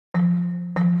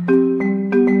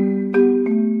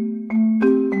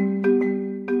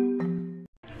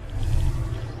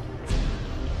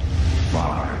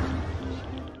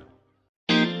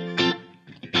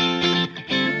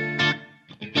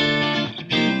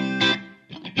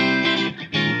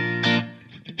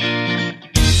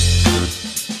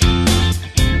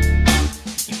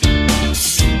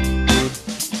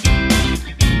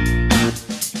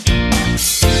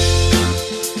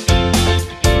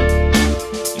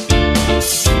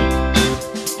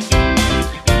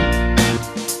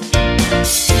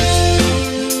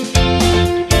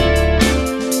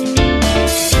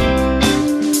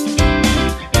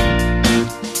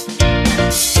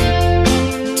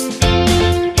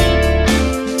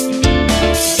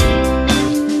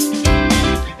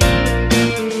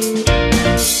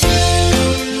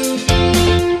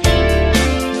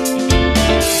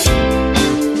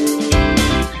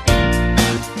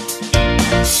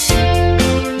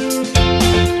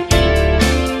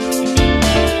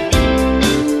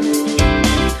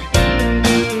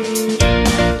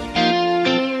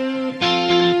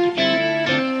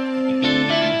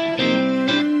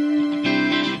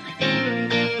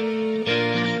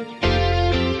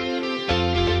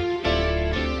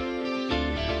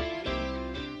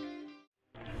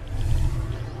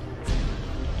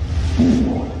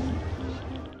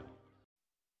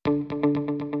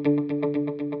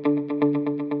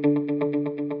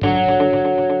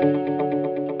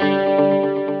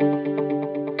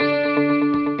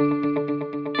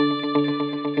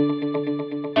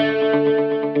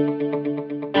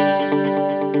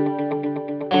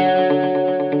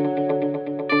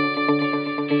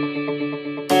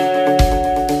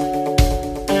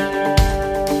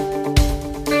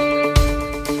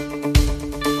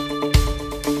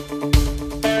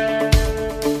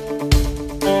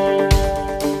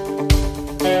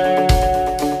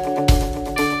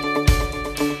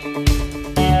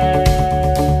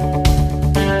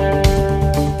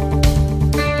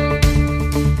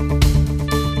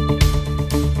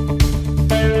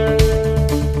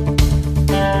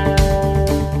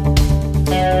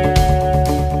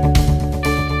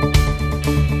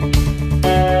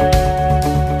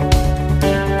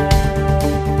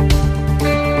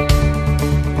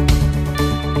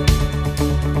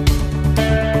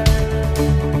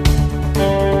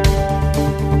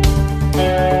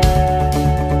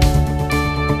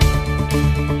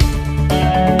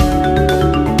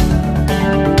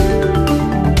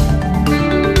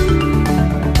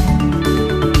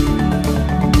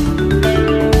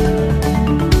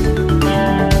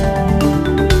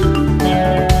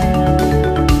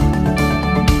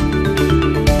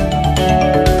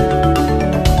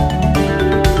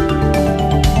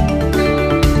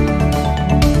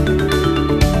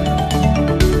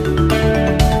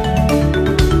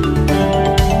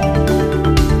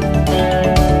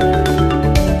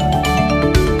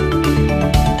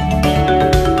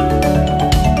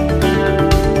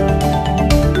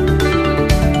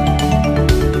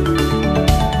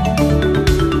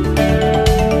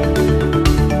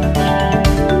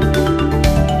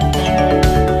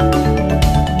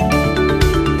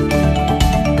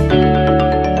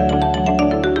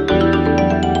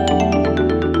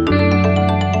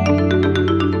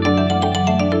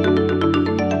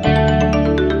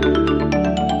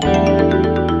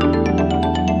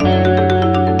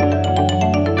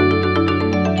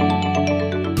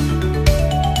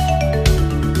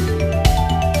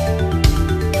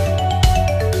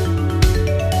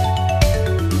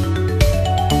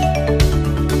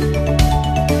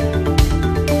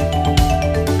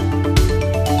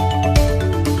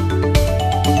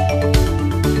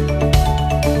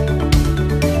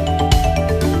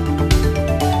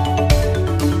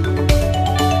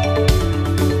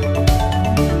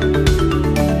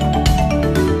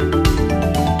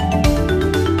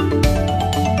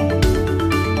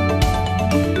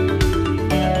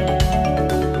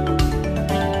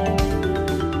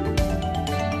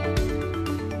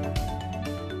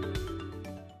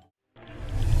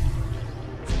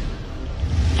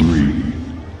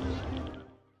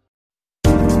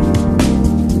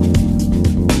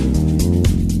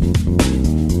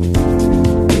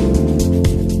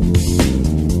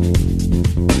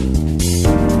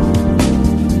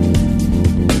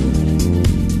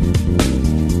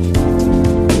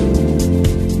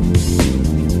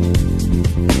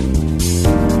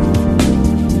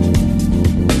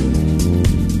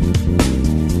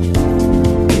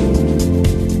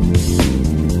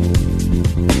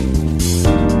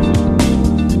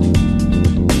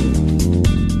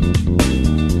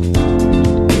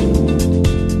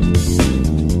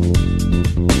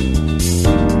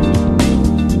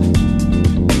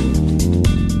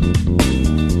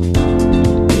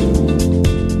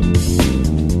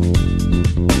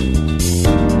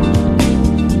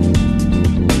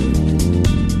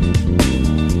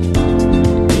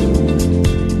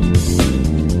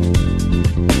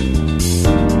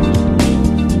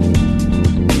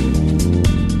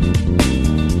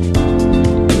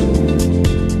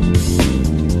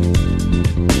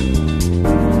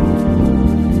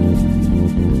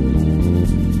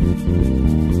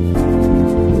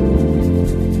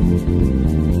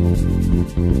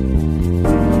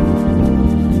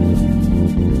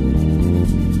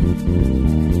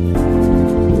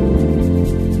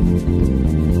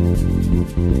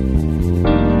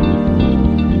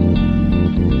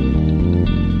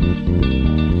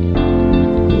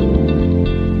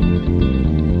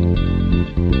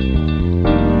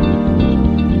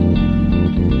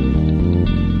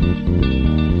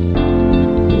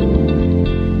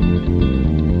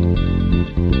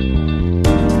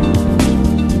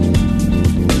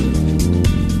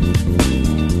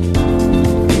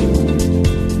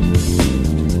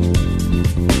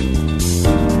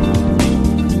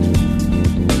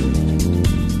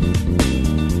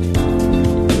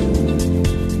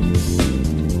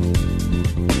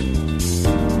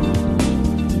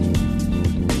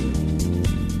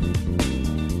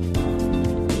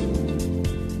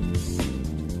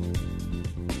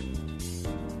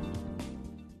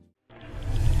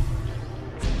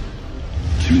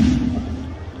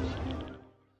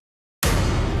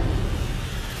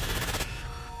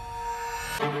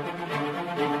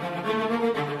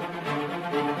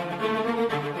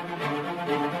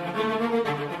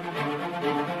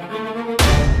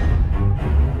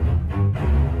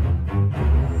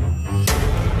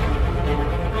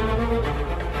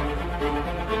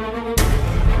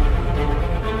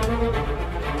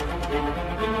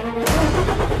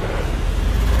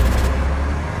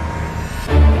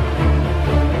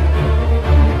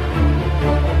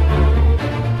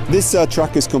This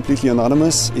truck is completely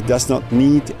autonomous. It does not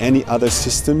need any other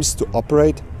systems to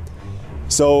operate.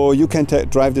 So you can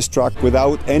drive this truck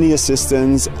without any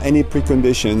assistance, any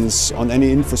preconditions on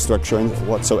any infrastructure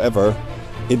whatsoever.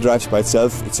 It drives by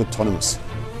itself. It's autonomous.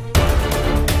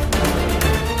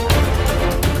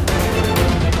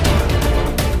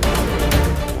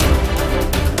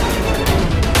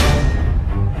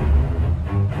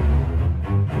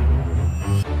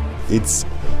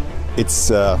 It's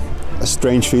a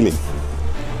strange feeling,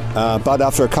 but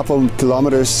after a couple of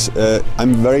kilometers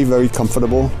I'm very, very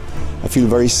comfortable. I feel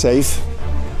very safe.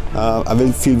 I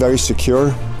will feel very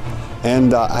secure,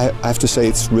 and I have to say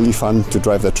it's really fun to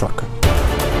drive that truck.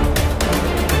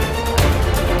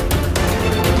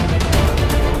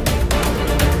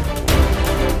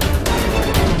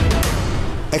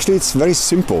 Actually, it's very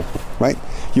simple, right?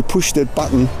 You push that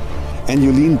button and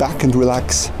you lean back and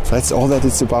relax. That's all that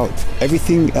it's about.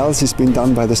 Everything else has been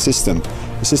done by the system.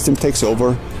 The system takes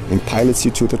over and pilots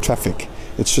you to the traffic.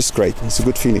 It's just great. It's a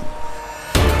good feeling.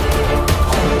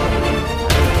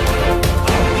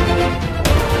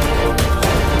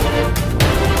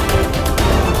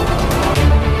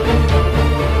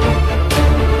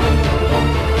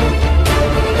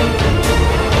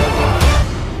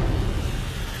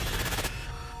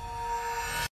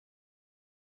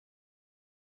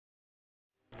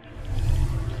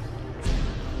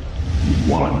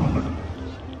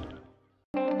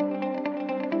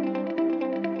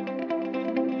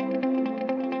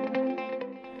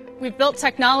 We've built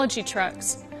technology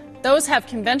trucks. Those have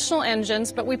conventional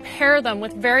engines, but we pair them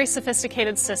with very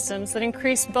sophisticated systems that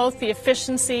increase both the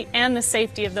efficiency and the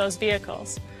safety of those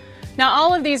vehicles. Now,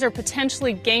 all of these are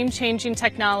potentially game-changing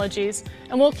technologies,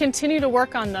 and we'll continue to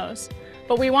work on those.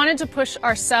 But we wanted to push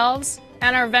ourselves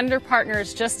and our vendor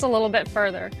partners just a little bit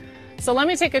further. So let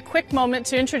me take a quick moment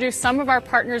to introduce some of our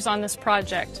partners on this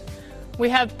project. We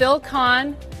have Bill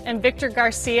Kahn and Victor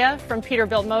Garcia from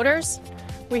Peterbilt Motors.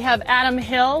 We have Adam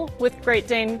Hill with Great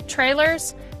Dane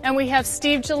Trailers, and we have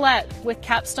Steve Gillette with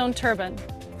Capstone Turbine.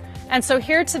 And so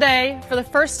here today, for the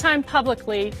first time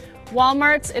publicly,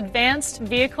 Walmart's advanced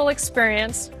vehicle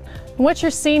experience. What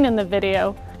you're seeing in the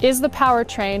video is the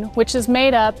powertrain, which is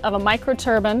made up of a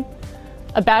microturbine,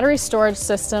 a battery storage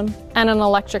system, and an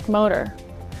electric motor.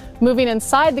 Moving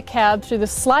inside the cab through the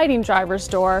sliding driver's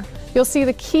door, you'll see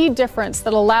the key difference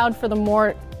that allowed for the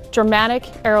more dramatic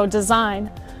aero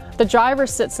design. The driver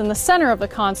sits in the center of the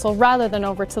console rather than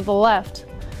over to the left.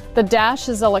 The dash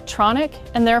is electronic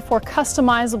and therefore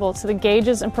customizable to the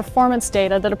gauges and performance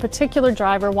data that a particular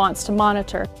driver wants to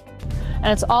monitor. And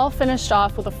it's all finished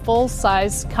off with a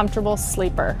full-size, comfortable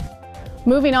sleeper.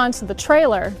 Moving on to the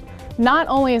trailer, not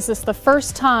only is this the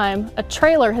first time a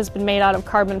trailer has been made out of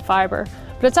carbon fiber,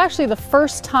 but it's actually the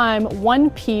first time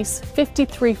one-piece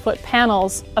 53-foot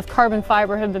panels of carbon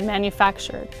fiber have been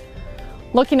manufactured.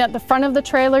 Looking at the front of the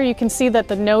trailer, you can see that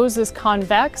the nose is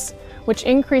convex, which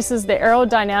increases the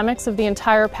aerodynamics of the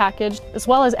entire package, as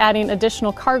well as adding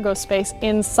additional cargo space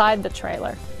inside the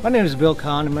trailer. My name is Bill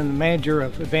Kahn. I'm the manager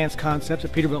of Advanced Concepts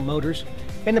at Peterbilt Motors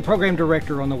and the program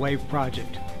director on the WAVE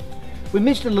project. We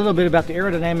mentioned a little bit about the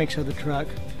aerodynamics of the truck,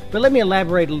 but let me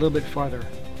elaborate a little bit farther.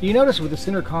 You notice with the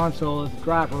center console of the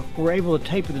driver, we're able to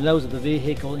taper the nose of the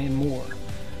vehicle in more.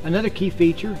 Another key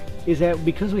feature is that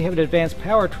because we have an advanced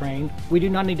powertrain, we do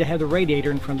not need to have the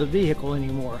radiator in front of the vehicle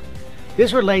anymore.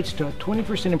 This relates to a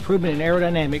 20% improvement in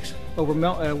aerodynamics over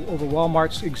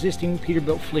Walmart's existing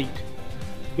Peterbilt fleet.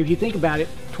 If you think about it,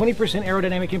 20%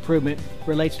 aerodynamic improvement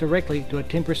relates directly to a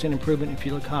 10% improvement in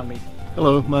fuel economy.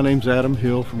 Hello, my name's Adam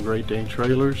Hill from Great Dane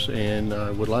Trailers, and I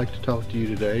would like to talk to you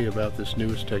today about this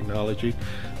newest technology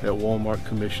that Walmart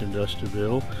commissioned us to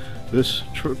build. This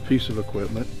piece of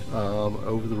equipment,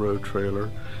 over-the-road trailer,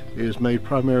 is made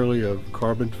primarily of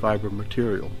carbon fiber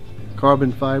material.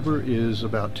 Carbon fiber is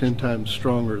about 10 times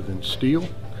stronger than steel,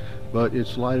 but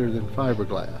it's lighter than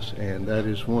fiberglass, and that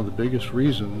is one of the biggest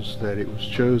reasons that it was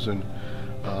chosen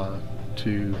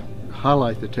to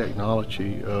highlight the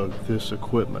technology of this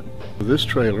equipment. This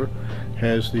trailer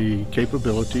has the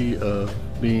capability of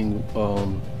being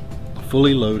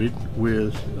fully loaded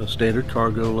with a standard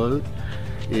cargo load.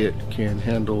 It can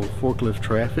handle forklift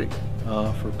traffic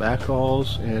for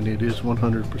backhauls, and it is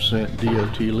 100%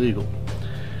 DOT legal.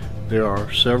 There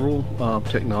are several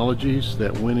technologies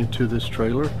that went into this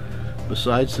trailer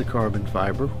besides the carbon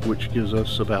fiber, which gives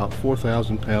us about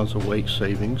 4,000 pounds of weight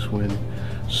savings when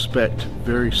spec'd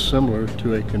very similar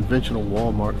to a conventional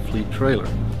Walmart fleet trailer.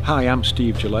 Hi, I'm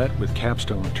Steve Gillette with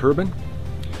Capstone Turbine.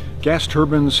 Gas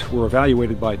turbines were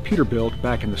evaluated by Peterbilt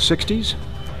back in the 60s.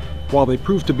 While they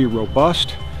proved to be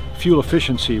robust, fuel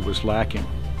efficiency was lacking.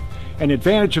 An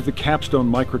advantage of the Capstone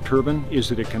microturbine is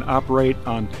that it can operate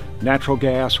on natural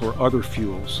gas or other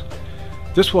fuels.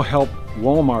 This will help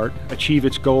Walmart achieve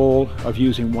its goal of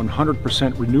using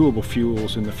 100% renewable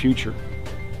fuels in the future.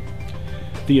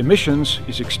 The emissions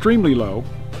is extremely low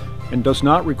and does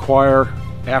not require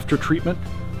after-treatment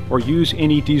or use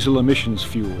any diesel emissions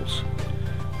fuels.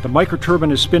 The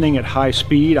microturbine is spinning at high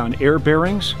speed on air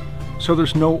bearings, so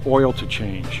there's no oil to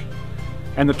change.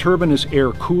 And the turbine is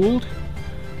air-cooled,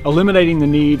 eliminating the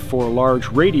need for a large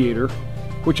radiator,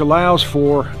 which allows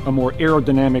for a more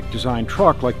aerodynamic design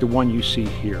truck like the one you see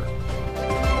here.